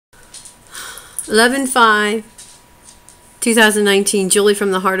11/5/2019, Julie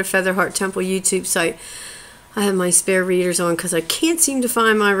from the Heart of Featherheart Temple YouTube site. I have my spare readers on because I can't seem to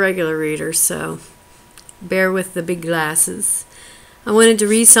find my regular readers, so bear with the big glasses. I wanted to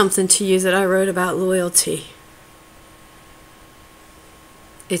read something to you that I wrote about loyalty.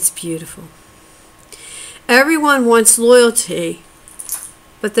 It's beautiful. Everyone wants loyalty,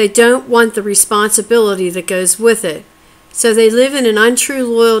 but they don't want the responsibility that goes with it. So they live in an untrue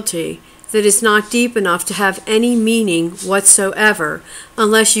loyalty that is not deep enough to have any meaning whatsoever,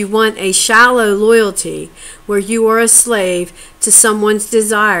 unless you want a shallow loyalty where you are a slave to someone's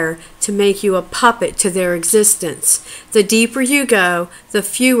desire to make you a puppet to their existence. The deeper you go, the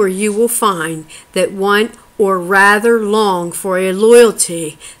fewer you will find that want or rather long for a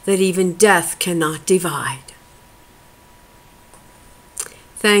loyalty that even death cannot divide.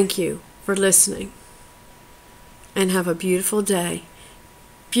 Thank you for listening, and have a beautiful day.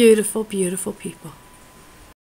 Beautiful, beautiful people.